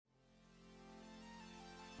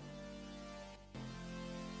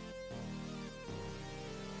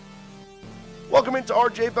Welcome into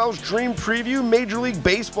RJ Bell's Dream Preview Major League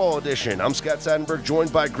Baseball edition. I'm Scott Seidenberg,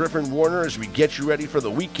 joined by Griffin Warner as we get you ready for the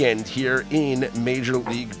weekend here in Major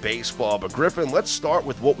League Baseball. But Griffin, let's start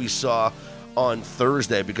with what we saw on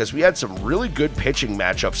Thursday, because we had some really good pitching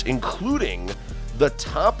matchups, including the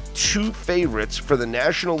top two favorites for the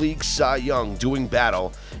National League Cy Young doing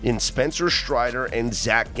battle in Spencer Strider and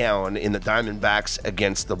Zach Gallen in the Diamondbacks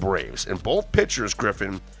against the Braves. And both pitchers,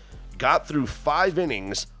 Griffin, got through 5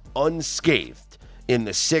 innings unscathed. In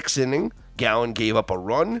the 6th inning, Gallen gave up a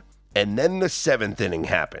run, and then the 7th inning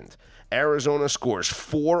happened. Arizona scores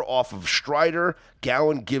 4 off of Strider.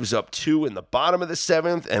 Gallen gives up 2 in the bottom of the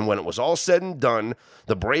 7th, and when it was all said and done,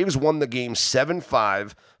 the Braves won the game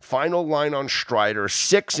 7-5. Final line on Strider,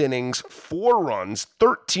 6 innings, 4 runs,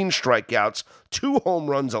 13 strikeouts, 2 home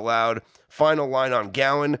runs allowed. Final line on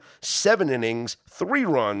Gallen, 7 innings, 3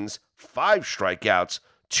 runs, 5 strikeouts,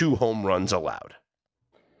 2 home runs allowed.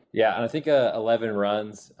 Yeah, and I think 11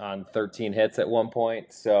 runs on 13 hits at one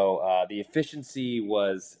point. So the efficiency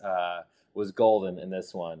was golden in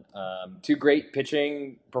this one. 2 great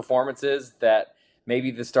pitching performances that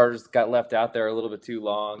maybe the starters got left out there a little bit too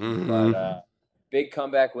long. But big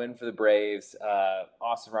comeback win for the Braves.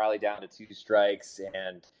 Austin Riley down to 2 strikes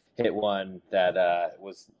and hit one that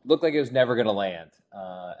looked like it was never going to land.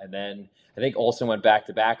 And then I think Olsen went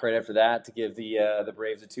back-to-back right after that to give the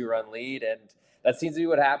Braves a 2-run lead, and that seems to be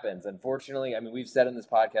what happens. Unfortunately, I mean, we've said in this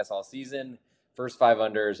podcast all season, first 5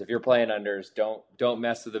 unders, if you're playing unders, don't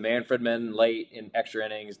mess with the Manfred men late in extra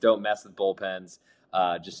innings. Don't mess with bullpens.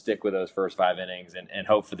 Just stick with those first 5 innings and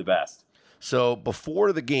hope for the best. So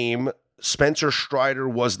before the game, Spencer Strider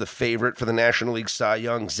was the favorite for the National League Cy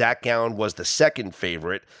Young. Zach Gallen was the second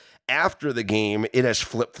favorite. After the game, it has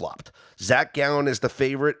flip-flopped. Zach Gallen is the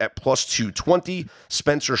favorite at plus 220.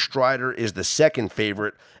 Spencer Strider is the second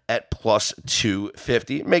favorite at plus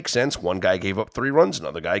 250. It makes sense. One guy gave up 3 runs.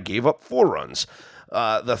 Another guy gave up 4 runs.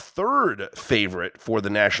 The third favorite for the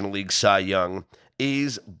National League Cy Young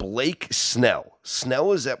is Blake Snell.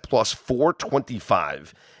 Snell is at plus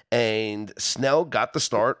 425. And Snell got the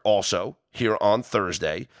start also here on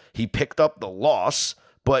Thursday. He picked up the loss,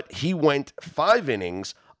 but he went 5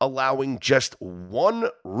 innings, allowing just 1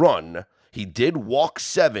 run. He did walk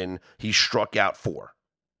 7. He struck out 4.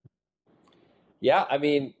 Yeah, I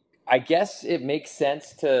mean, I guess it makes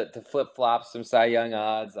sense to flip-flop some Cy Young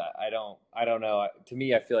odds. I don't know. To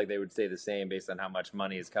me, I feel like they would stay the same based on how much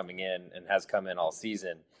money is coming in and has come in all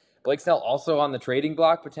season. Blake Snell also on the trading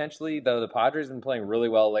block potentially, though the Padres have been playing really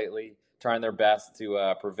well lately, trying their best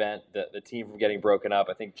to prevent the team from getting broken up.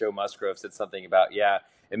 I think Joe Musgrove said something about,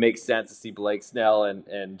 it makes sense to see Blake Snell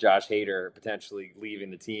and Josh Hader potentially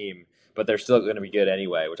leaving the team, but they're still going to be good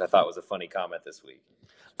anyway, which I thought was a funny comment this week.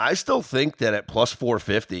 I still think that at plus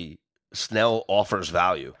 450, Snell offers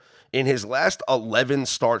value. In his last 11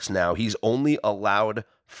 starts now, he's only allowed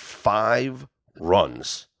 5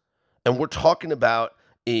 runs. And we're talking about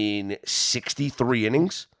in 63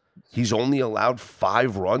 innings, he's only allowed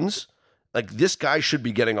 5 runs. Like, this guy should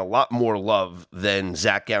be getting a lot more love than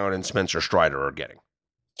Zach Gallen and Spencer Strider are getting.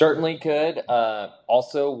 Certainly could.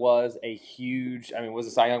 Also was was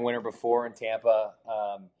a Cy Young winner before in Tampa.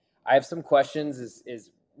 I have some questions is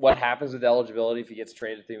what happens with eligibility if he gets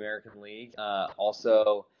traded to the American League.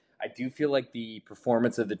 Also, I do feel like the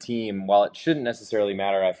performance of the team, while it shouldn't necessarily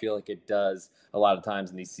matter, I feel like it does a lot of times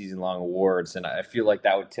in these season-long awards, and I feel like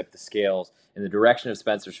that would tip the scales in the direction of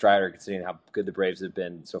Spencer Strider, considering how good the Braves have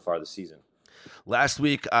been so far this season. Last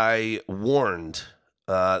week, I warned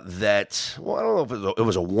that, well, I don't know if it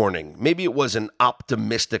was a warning. Maybe it was an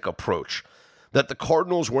optimistic approach that the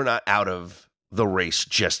Cardinals were not out of the race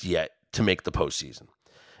just yet to make the postseason.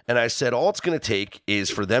 And I said all it's going to take is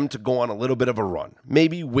for them to go on a little bit of a run,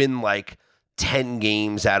 maybe win like 10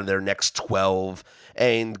 games out of their next 12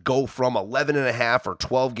 and go from 11 and a half or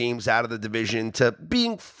 12 games out of the division to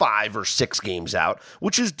being 5 or 6 games out,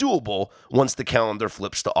 which is doable once the calendar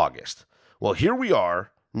flips to August. Well, here we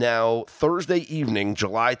are now, Thursday evening,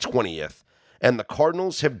 July 20th, and the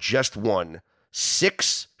Cardinals have just won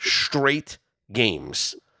 6 straight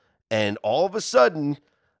games. And all of a sudden,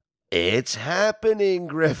 it's happening,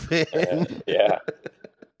 Griffin. Yeah.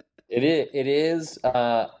 It is.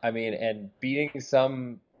 And beating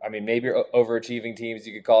some, maybe overachieving teams,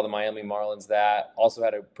 you could call the Miami Marlins that. Also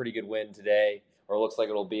had a pretty good win today, or looks like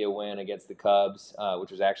it'll be a win against the Cubs, which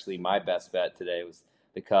was actually my best bet today was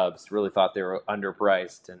the Cubs. Really thought they were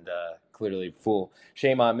underpriced, and clearly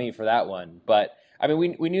shame on me for that one. But,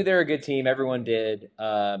 we knew they were a good team. Everyone did.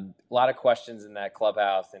 A lot of questions in that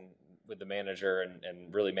clubhouse and with the manager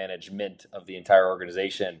and really management of the entire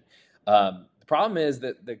organization. The problem is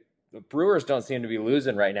that the Brewers don't seem to be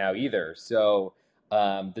losing right now either. So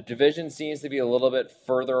the division seems to be a little bit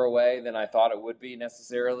further away than I thought it would be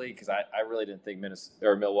necessarily, because I really didn't think Minnesota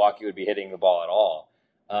or Milwaukee would be hitting the ball at all.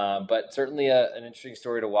 But certainly an interesting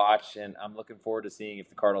story to watch, and I'm looking forward to seeing if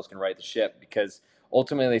the Cardinals can right the ship, because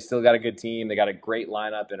ultimately they still got a good team. They got a great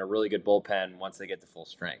lineup and a really good bullpen once they get to full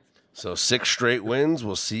strength. So 6 straight wins.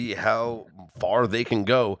 We'll see how far they can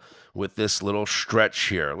go with this little stretch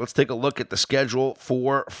here. Let's take a look at the schedule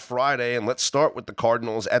for Friday, and let's start with the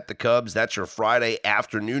Cardinals at the Cubs. That's your Friday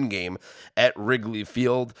afternoon game at Wrigley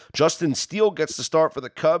Field. Justin Steele gets the start for the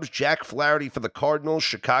Cubs. Jack Flaherty for the Cardinals.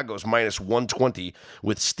 Chicago's minus 120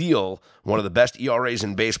 with Steele, one of the best ERAs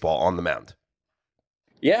in baseball, on the mound.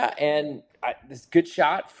 Yeah, and this good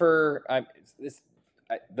shot for this.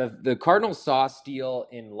 The Cardinals saw Steele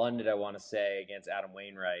in London, I want to say, against Adam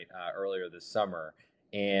Wainwright earlier this summer,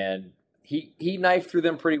 and he knifed through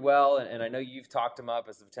them pretty well. And I know you've talked him up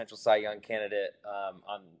as the potential Cy Young candidate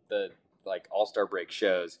on the All-Star break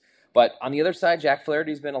shows. But on the other side, Jack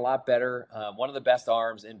Flaherty's been a lot better. One of the best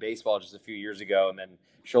arms in baseball just a few years ago, and then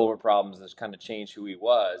shoulder problems has kind of changed who he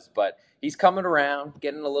was. But he's coming around,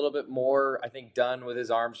 getting a little bit more, I think, done with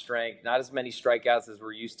his arm strength. Not as many strikeouts as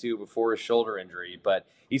we're used to before his shoulder injury, but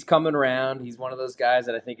he's coming around. He's one of those guys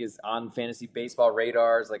that I think is on fantasy baseball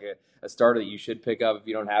radars, like a starter that you should pick up if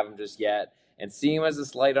you don't have him just yet. And seeing him as a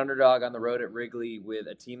slight underdog on the road at Wrigley with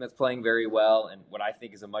a team that's playing very well and what I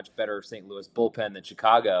think is a much better St. Louis bullpen than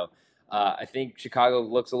Chicago, I think Chicago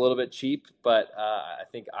looks a little bit cheap, but I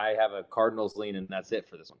think I have a Cardinals lean, and that's it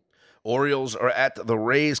for this one. Orioles are at the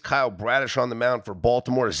Rays. Kyle Bradish on the mound for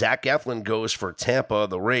Baltimore. Zach Eflin goes for Tampa.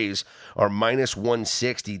 The Rays are minus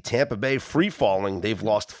 160. Tampa Bay free-falling. They've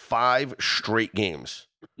lost 5 straight games.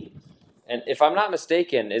 And if I'm not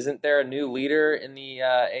mistaken, isn't there a new leader in the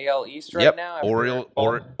AL East right now?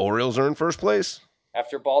 Orioles are in first place.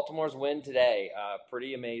 After Baltimore's win today,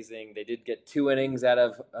 pretty amazing. They did get 2 innings out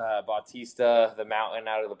of Bautista, the mountain,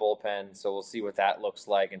 out of the bullpen. So we'll see what that looks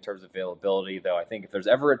like in terms of availability. Though I think if there's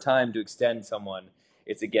ever a time to extend someone,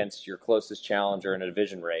 it's against your closest challenger in a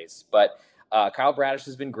division race. But Kyle Bradish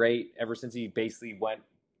has been great ever since he basically went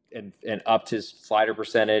and upped his slider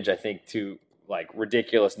percentage, I think, to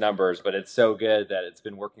ridiculous numbers. But it's so good that it's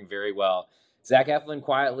been working very well. Zach Eflin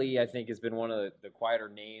quietly, I think, has been one of the quieter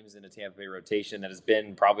names in the Tampa Bay rotation that has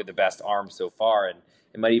been probably the best arm so far, and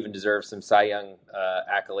it might even deserve some Cy Young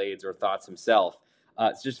accolades or thoughts himself.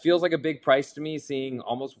 It just feels like a big price to me, seeing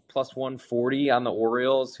almost plus 140 on the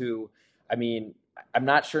Orioles, who, I mean, I'm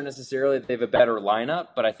not sure necessarily that they have a better lineup,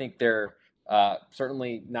 but I think they're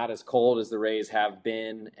certainly not as cold as the Rays have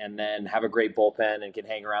been, and then have a great bullpen and can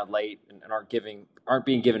hang around late and aren't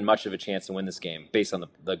being given much of a chance to win this game based on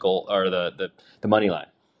the goal or the money line.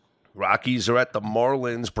 Rockies are at the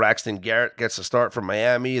Marlins. Braxton Garrett gets a start for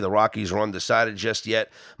Miami. The Rockies are undecided just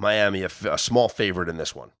yet. Miami a small favorite in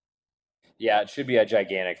this one. Yeah, it should be a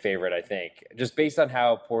gigantic favorite, I think, just based on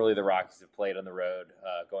how poorly the Rockies have played on the road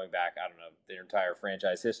going back, I don't know, their entire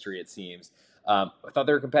franchise history, it seems. I thought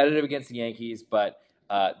they were competitive against the Yankees, but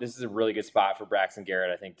this is a really good spot for Braxton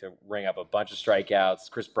Garrett, I think, to ring up a bunch of strikeouts.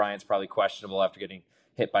 Chris Bryant's probably questionable after getting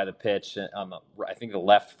hit by the pitch on I think the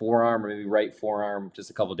left forearm or maybe right forearm just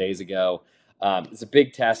a couple days ago. It's a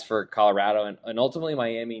big test for Colorado, and ultimately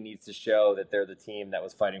Miami needs to show that they're the team that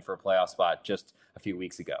was fighting for a playoff spot just a few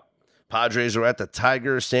weeks ago. Padres are at the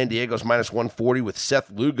Tigers. San Diego's minus 140 with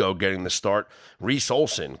Seth Lugo getting the start. Reese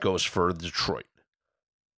Olson goes for Detroit.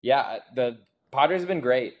 Yeah, the Padres have been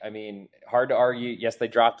great. I mean, hard to argue. Yes, they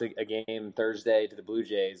dropped a game Thursday to the Blue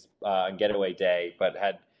Jays on getaway day, but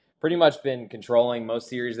had pretty much been controlling most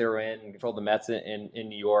series they were in, controlled the Mets in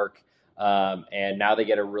New York, and now they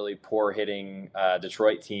get a really poor hitting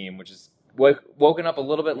Detroit team, which is woken up a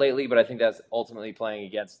little bit lately, but I think that's ultimately playing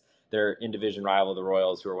against their in-division rival, the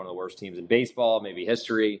Royals, who are one of the worst teams in baseball, maybe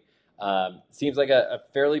history. Seems like a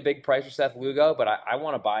fairly big price for Seth Lugo, but I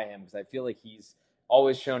want to buy him because I feel like he's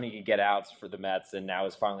always shown he could get outs for the Mets, and now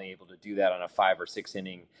is finally able to do that on a 5 or 6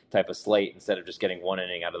 inning type of slate instead of just getting 1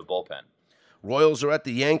 inning out of the bullpen. Royals are at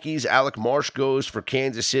the Yankees. Alec Marsh goes for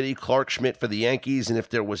Kansas City. Clark Schmidt for the Yankees. And if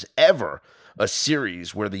there was ever a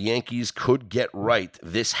series where the Yankees could get right,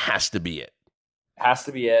 this has to be it. Has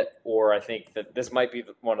to be it, or I think that this might be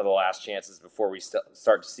one of the last chances before we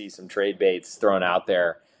start to see some trade baits thrown out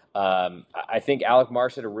there. I think Alec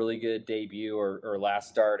Marsh had a really good debut or last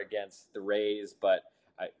start against the Rays, but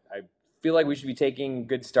I feel like we should be taking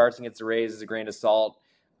good starts against the Rays as a grain of salt.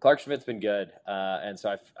 Clark Schmidt's been good, and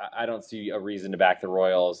so I don't see a reason to back the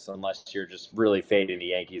Royals unless you're just really fading the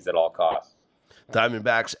Yankees at all costs.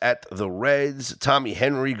 Diamondbacks at the Reds. Tommy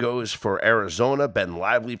Henry goes for Arizona. Ben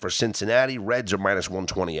Lively for Cincinnati. Reds are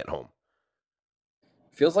 -120 at home.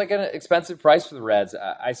 Feels like an expensive price for the Reds.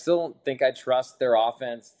 I still don't think I trust their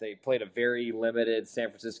offense. They played a very limited San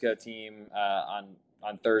Francisco team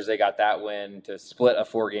on Thursday, got that win to split a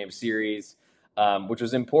 4-game series, which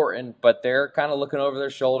was important, but they're kind of looking over their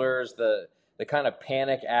shoulders. The kind of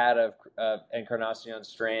panic add of Encarnacion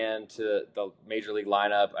Strand to the Major League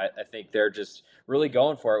lineup, I think they're just really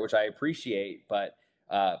going for it, which I appreciate, but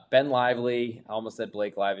Ben Lively, I almost said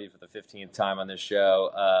Blake Lively for the 15th time on this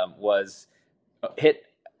show, was hit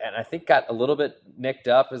and I think got a little bit nicked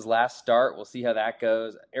up his last start. We'll see how that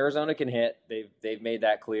goes. Arizona can hit. They've made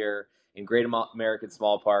that clear. In Great American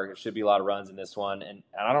Small Park, there should be a lot of runs in this one. And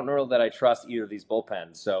I don't know that I trust either of these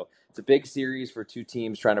bullpens. So it's a big series for two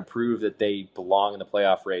teams trying to prove that they belong in the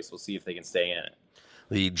playoff race. We'll see if they can stay in it.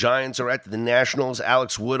 The Giants are at the Nationals.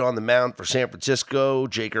 Alex Wood on the mound for San Francisco.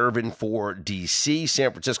 Jake Irvin for D.C.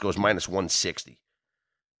 San Francisco is -160.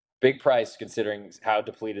 Big price considering how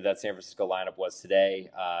depleted that San Francisco lineup was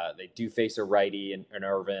today. They do face a righty in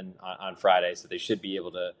Irvin on Friday, so they should be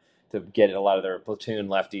able to get a lot of their platoon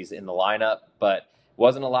lefties in the lineup. But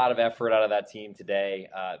wasn't a lot of effort out of that team today.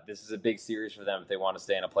 This is a big series for them if they want to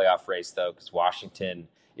stay in a playoff race, though, because Washington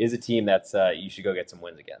is a team that's you should go get some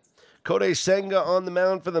wins against. Kodai Senga on the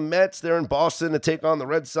mound for the Mets. They're in Boston to take on the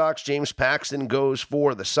Red Sox. James Paxton goes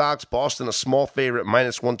for the Sox. Boston a small favorite,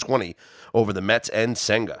 -120 over the Mets and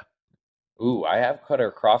Senga. Ooh, I have Cutter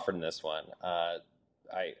Crawford in this one.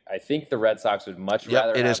 I think the Red Sox would much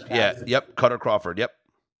rather it have is. Paxton. Yeah, yep, Cutter Crawford, yep.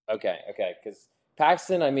 Okay, because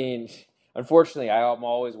Paxton, I mean, unfortunately, I'm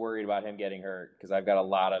always worried about him getting hurt because I've got a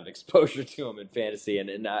lot of exposure to him in fantasy,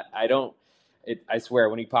 and I don't. I swear,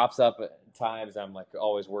 when he pops up at times, I'm like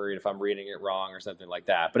always worried if I'm reading it wrong or something like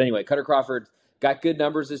that. But anyway, Cutter Crawford got good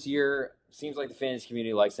numbers this year. Seems like the fantasy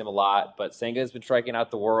community likes him a lot, but Senga has been striking out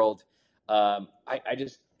the world. I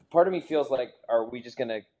just part of me feels like, are we just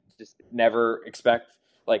gonna just never expect?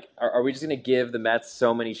 Like, are we just going to give the Mets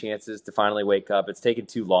so many chances to finally wake up? It's taken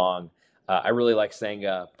too long. I really like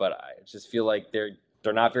Senga, but I just feel like they're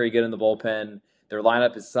not very good in the bullpen. Their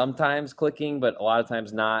lineup is sometimes clicking, but a lot of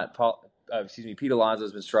times not. Pete Alonso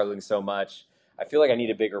has been struggling so much. I feel like I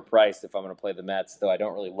need a bigger price if I'm going to play the Mets, though I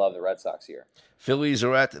don't really love the Red Sox here. Phillies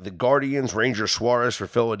are at the Guardians. Ranger Suarez for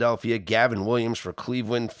Philadelphia. Gavin Williams for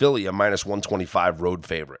Cleveland. Philly a -125 road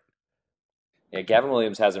favorite. Yeah, Gavin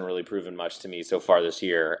Williams hasn't really proven much to me so far this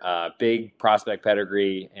year. Big prospect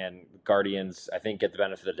pedigree, and Guardians, I think, get the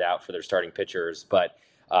benefit of the doubt for their starting pitchers. But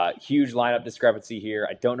huge lineup discrepancy here.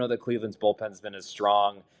 I don't know that Cleveland's bullpen has been as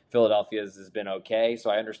strong. Philadelphia's has been okay, so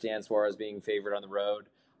I understand Suarez being favored on the road.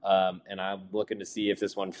 And I'm looking to see if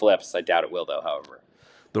this one flips. I doubt it will, though, however.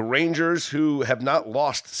 The Rangers, who have not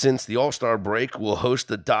lost since the All-Star break, will host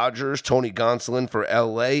the Dodgers. Tony Gonsolin for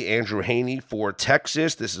L.A., Andrew Heaney for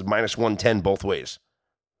Texas. This is -110 both ways.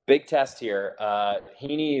 Big test here.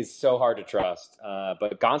 Heaney is so hard to trust.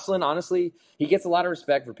 But Gonsolin, honestly, he gets a lot of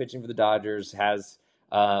respect for pitching for the Dodgers, has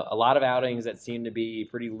a lot of outings that seem to be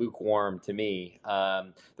pretty lukewarm to me.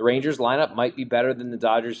 The Rangers lineup might be better than the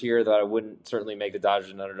Dodgers here, though I wouldn't certainly make the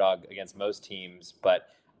Dodgers an underdog against most teams. But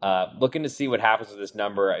looking to see what happens with this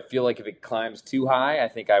number. I feel like if it climbs too high, I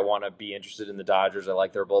think I want to be interested in the Dodgers. I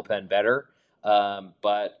like their bullpen better.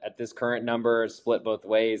 But at this current number, split both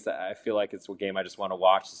ways, I feel like it's a game I just want to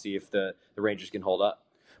watch to see if the Rangers can hold up.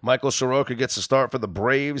 Michael Soroka gets the start for the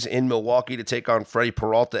Braves in Milwaukee to take on Freddie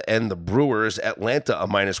Peralta and the Brewers. Atlanta a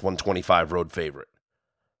 -125 road favorite.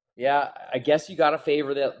 Yeah, I guess you got to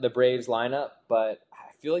favor the Braves lineup, but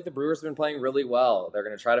I feel like the Brewers have been playing really well. They're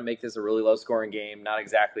going to try to make this a really low-scoring game, not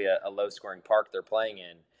exactly a low-scoring park they're playing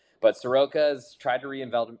in. But Soroka's tried to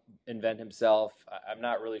reinvent himself. I'm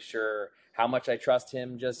not really sure how much I trust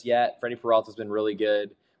him just yet. Freddie Peralta's been really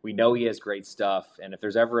good. We know he has great stuff, and if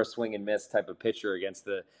there's ever a swing and miss type of pitcher against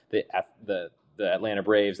the Atlanta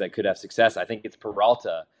Braves that could have success, I think it's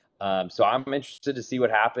Peralta. So I'm interested to see what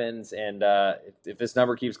happens, and if this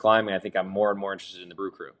number keeps climbing, I think I'm more and more interested in the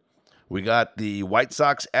Brew Crew. We got the White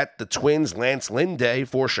Sox at the Twins. Lance Lynn Day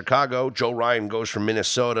for Chicago. Joe Ryan goes from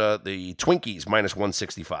Minnesota. The Twinkies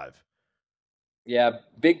 -165. Yeah,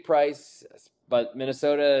 big price, but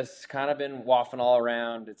Minnesota's kind of been waffling all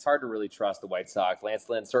around. It's hard to really trust the White Sox. Lance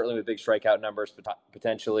Lynn certainly with big strikeout numbers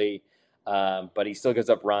potentially, but he still gives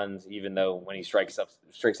up runs even though when he strikes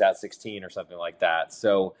out 16 or something like that.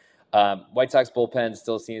 So White Sox bullpen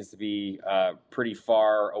still seems to be pretty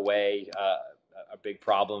far away. A big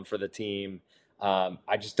problem for the team.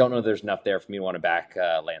 I just don't know if there's enough there for me to want to back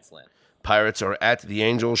Lance Lynn. Pirates are at the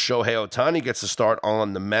Angels. Shohei Ohtani gets the start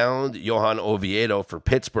on the mound. Johan Oviedo for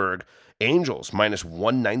Pittsburgh Angels minus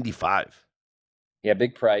 195. Yeah,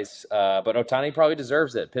 big price. But Ohtani probably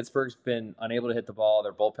deserves it. Pittsburgh's been unable to hit the ball.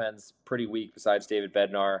 Their bullpen's pretty weak besides David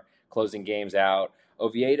Bednar closing games out.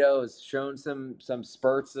 Oviedo has shown some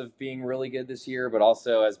spurts of being really good this year, but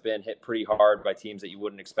also has been hit pretty hard by teams that you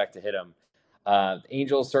wouldn't expect to hit him.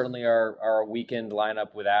 Angels certainly are a weakened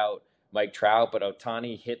lineup without Mike Trout, but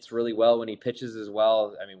Ohtani hits really well when he pitches as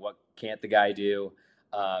well. I mean, what can't the guy do?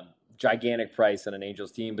 Gigantic price on an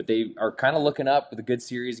Angels team, but they are kind of looking up with a good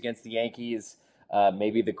series against the Yankees.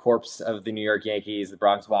 Maybe the corpse of the New York Yankees, the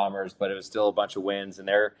Bronx Bombers, but it was still a bunch of wins. And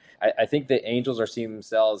I think the Angels are seeing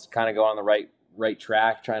themselves kind of go on the right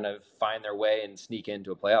track, trying to find their way and sneak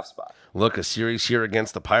into a playoff spot. Look, a series here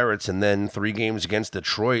against the Pirates and then 3 games against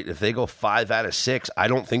Detroit. If they go 5 out of 6, I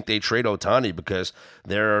don't think they trade Ohtani because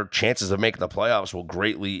their chances of making the playoffs will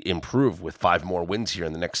greatly improve with 5 more wins here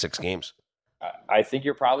in the next 6 games. I think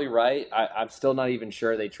you're probably right. I'm still not even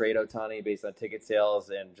sure they trade Ohtani based on ticket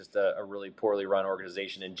sales and just a really poorly run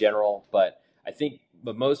organization in general. But I think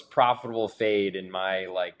the most profitable fade in my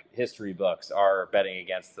history books are betting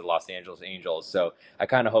against the Los Angeles Angels. So I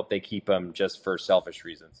kind of hope they keep them just for selfish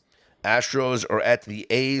reasons. Astros are at the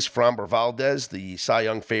A's. Framber Valdez, the Cy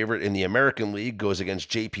Young favorite in the American League, goes against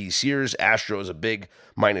J.P. Sears. Astros a big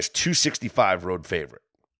minus 265 road favorite.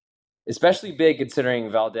 Especially big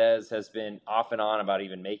considering Valdez has been off and on about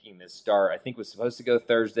even making this start. I think was supposed to go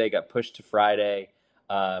Thursday, got pushed to Friday,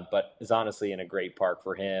 but is honestly in a great park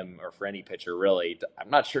for him or for any pitcher, really. I'm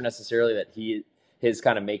not sure necessarily that his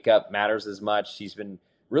kind of makeup matters as much. He's been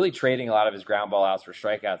really trading a lot of his ground ball outs for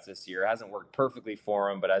strikeouts this year. It hasn't worked perfectly for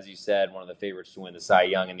him, but as you said, one of the favorites to win the Cy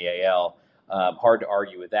Young in the AL. Hard to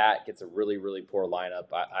argue with that. Gets a really, really poor lineup.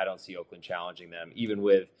 I don't see Oakland challenging them, even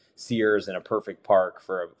with Sears in a perfect park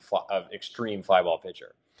for an extreme fly ball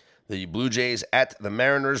pitcher. The Blue Jays at the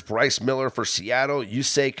Mariners. Bryce Miller for Seattle.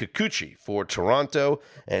 Yusei Kikuchi for Toronto.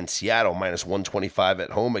 And Seattle minus 125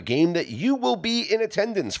 at home. A game that you will be in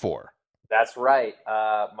attendance for. That's right.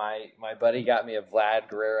 My buddy got me a Vlad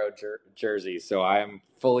Guerrero jersey, so I'm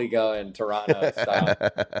fully going Toronto style.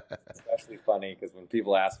 Especially funny because when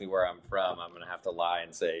people ask me where I'm from, I'm going to have to lie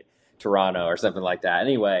and say Toronto or something like that.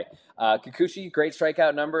 Anyway, Kikuchi, great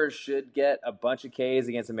strikeout numbers, should get a bunch of Ks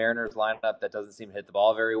against the Mariners lineup that doesn't seem to hit the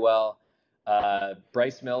ball very well.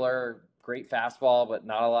 Bryce Miller, great fastball, but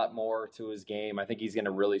not a lot more to his game. I think he's going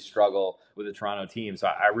to really struggle with the Toronto team. So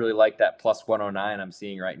I really like that plus 109 I'm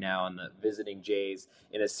seeing right now on the visiting Jays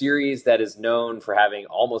in a series that is known for having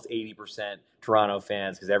almost 80% Toronto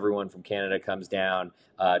fans because everyone from Canada comes down,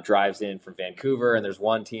 drives in from Vancouver, and there's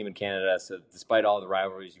one team in Canada. So despite all the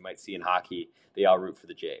rivalries you might see in hockey, they all root for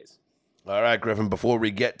the Jays. All right, Griffin, before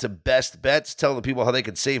we get to best bets, tell the people how they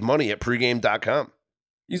can save money at pregame.com.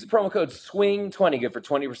 Use the promo code SWING20, good for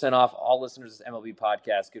 20% off all listeners of this MLB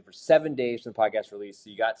podcast, good for 7 days from the podcast release.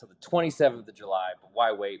 So you got till the 27th of July, but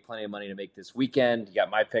why wait? Plenty of money to make this weekend. You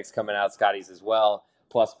got my picks coming out, Scotty's as well,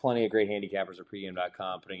 plus plenty of great handicappers at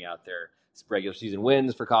pregame.com putting out their regular season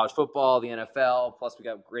wins for college football, the NFL, plus we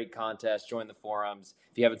got great contests. Join the forums.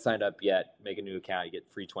 If you haven't signed up yet, make a new account. You get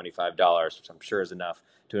free $25, which I'm sure is enough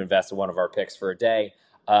to invest in one of our picks for a day.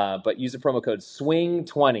 But use the promo code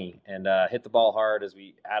SWING20 and hit the ball hard as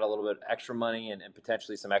we add a little bit of extra money and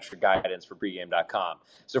potentially some extra guidance for pregame.com.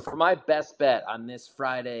 So for my best bet on this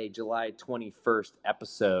Friday, July 21st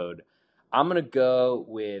episode, I'm going to go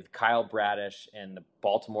with Kyle Bradish and the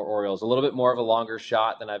Baltimore Orioles. A little bit more of a longer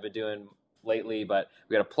shot than I've been doing lately, but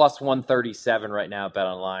we got a plus 137 right now at Bet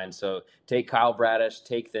Online. So take Kyle Bradish,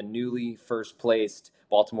 take the newly first-placed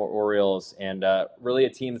Baltimore Orioles, and really a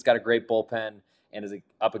team that's got a great bullpen and is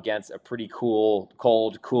up against a pretty cold,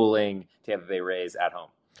 cooling Tampa Bay Rays at home.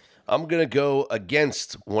 I'm going to go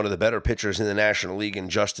against one of the better pitchers in the National League in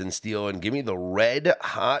Justin Steele and give me the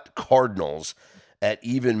red-hot Cardinals at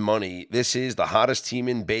even money. This is the hottest team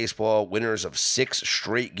in baseball, winners of 6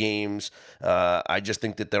 straight games. I just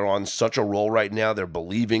think that they're on such a roll right now. They're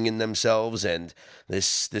believing in themselves, and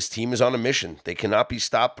this team is on a mission. They cannot be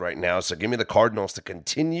stopped right now, so give me the Cardinals to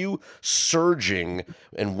continue surging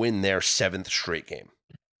and win their 7th straight game.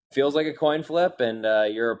 Feels like a coin flip, and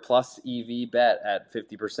you're a plus EV bet at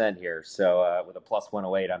 50% here. So with a plus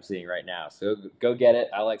 108 I'm seeing right now. So go get it.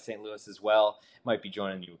 I like St. Louis as well. Might be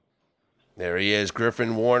joining you. There he is,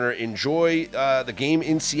 Griffin Warner. Enjoy the game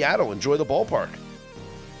in Seattle. Enjoy the ballpark.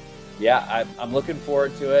 Yeah, I'm looking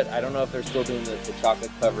forward to it. I don't know if they're still doing the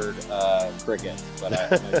chocolate-covered crickets, but I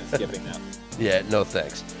might be skipping them. Yeah, no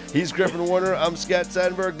thanks. He's Griffin Warner. I'm Scott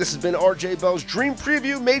Seidenberg. This has been RJ Bell's Dream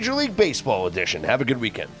Preview Major League Baseball edition. Have a good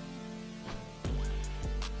weekend.